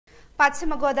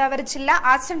పశ్చిమ గోదావరి జిల్లా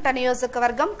ఆచంట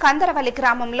నియోజకవర్గం కందరవల్లి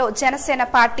గ్రామంలో జనసేన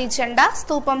పార్టీ జెండా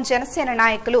స్తూపం జనసేన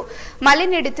నాయకులు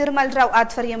మల్లినేడి తిరుమలరావు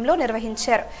ఆధ్వర్యంలో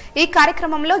నిర్వహించారు। ఈ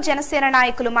కార్యక్రమంలో జనసేన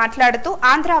నాయకులు మాట్లాడుతూ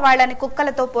ఆంధ్ర వాళ్ళని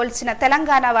కుక్కలతో పోల్చిన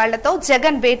తెలంగాణ వాళ్లతో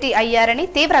జగన్ భేటీ అయ్యారని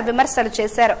తీవ్ర విమర్శలు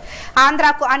చేశారు।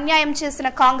 ఆంధ్రాకు అన్యాయం చేసిన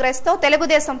కాంగ్రెస్ తో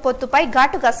తెలుగుదేశం పొత్తుపై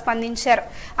ఘాటుగా స్పందించారు।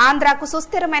 ఆంధ్రాకు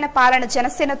సుస్థిరమైన పాలన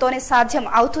జనసేనతోనే సాధ్యం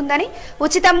అవుతుందని,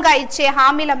 ఉచితంగా ఇచ్చే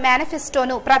హామీల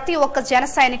మేనిఫెస్టోను ప్రతి ఒక్క జన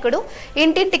సైనికుడు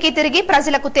ఇంటింటికి తిరిగి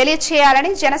ప్రజలకు తెలియచేయాలని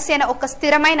జనసేన ఒక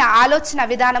స్థిరమైన ఆలోచన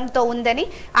విధానంతో ఉందని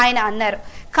ఆయన అన్నారు।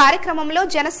 కార్యక్రమంలో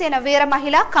జనసేన వీర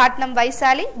మహిళ కాట్నం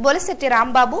వైశాలి, బొలిశెట్టి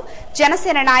రాంబాబు,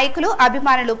 జనసేన నాయకులు,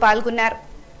 అభిమానులు పాల్గొన్నారు।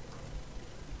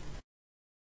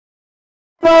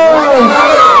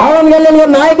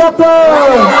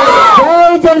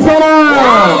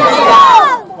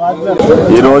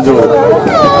 ఈరోజు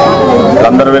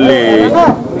కందరవెల్లి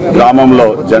గ్రామంలో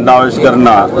జెండా ఆవిష్కరణ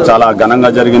చాలా ఘనంగా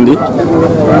జరిగింది।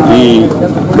 ఈ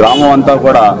గ్రామం అంతా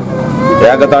కూడా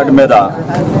ఏకతాటి మీద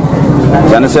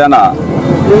జనసేన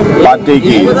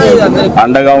పార్టీకి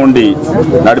అండగా ఉండి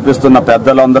నడిపిస్తున్న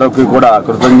పెద్దలందరికీ కూడా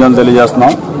కృతజ్ఞతలు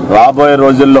తెలియజేస్తున్నాం। రాబోయే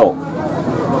రోజుల్లో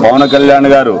పవన్ కళ్యాణ్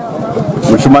గారు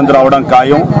ముఖ్యమంత్రి అవడం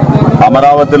ఖాయం,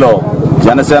 అమరావతిలో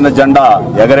జనసేన జెండా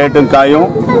ఎగరేయటం ఖాయం।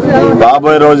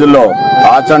 రాబోయే రోజుల్లో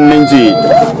ఆచంట నుంచి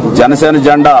జనసేన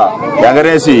జెండా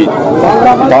ఎగరేసి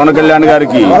పవన్ కళ్యాణ్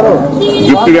గారికి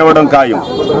గిఫ్ట్ ఇవ్వడం ఖాయం।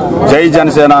 జై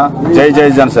జనసేన, జై జై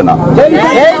జనసేన।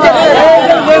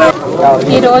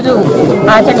 ఈరోజు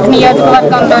ఆచంట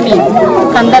నియోజకవర్గంలోని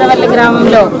కందరవల్లి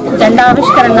గ్రామంలో జెండా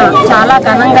ఆవిష్కరణ చాలా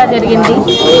ఘనంగా జరిగింది।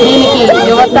 దీనికి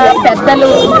యువత, పెద్దలు,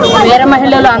 వీర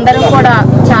మహిళలు అందరూ కూడా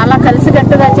చాలా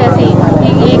కలిసికట్టుగా చేసి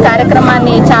ఈ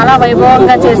కార్యక్రమాన్ని చాలా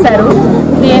వైభవంగా చేశారు।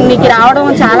 దీనికి రావడం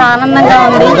చాలా ఆనందంగా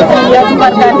ఉంది,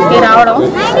 నియోజకవర్గానికి రావడం।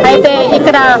 అయితే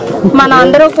ఇక్కడ మన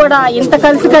అందరూ కూడా ఇంత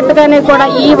కలిసికట్టుగానే కూడా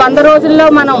ఈ 100 రోజుల్లో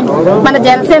మనం మన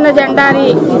జనసేన జెండాని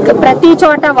ప్రతి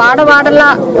చోట వాడవాడలా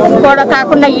కూడా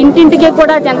కాకుండా ఇంటింటికి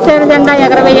కూడా జనసేన జెండా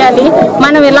ఎగరవేయాలి।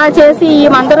 మనం ఇలా చేసి ఈ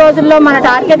 100 రోజుల్లో మన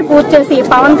టార్గెట్ పూర్తి చేసి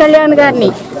పవన్ కళ్యాణ్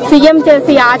గారిని సీఎం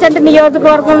చేసి ఆచంట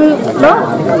నియోజకవర్గంలో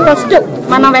ఫస్ట్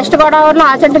మన వెస్ట్ గోదావరిలో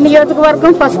ఆచంట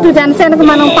నియోజకవర్గం ఫస్ట్ జనసేనకు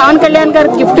మనం పవన్ కళ్యాణ్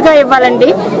గారికి గిఫ్ట్ గా ఇవ్వాలండి।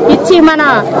 ఇచ్చి మన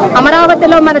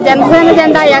అమరావతిలో మన జనసేన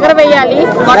జెండా ఎగరవేయాలి।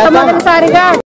 మొట్టమొదటిసారిగా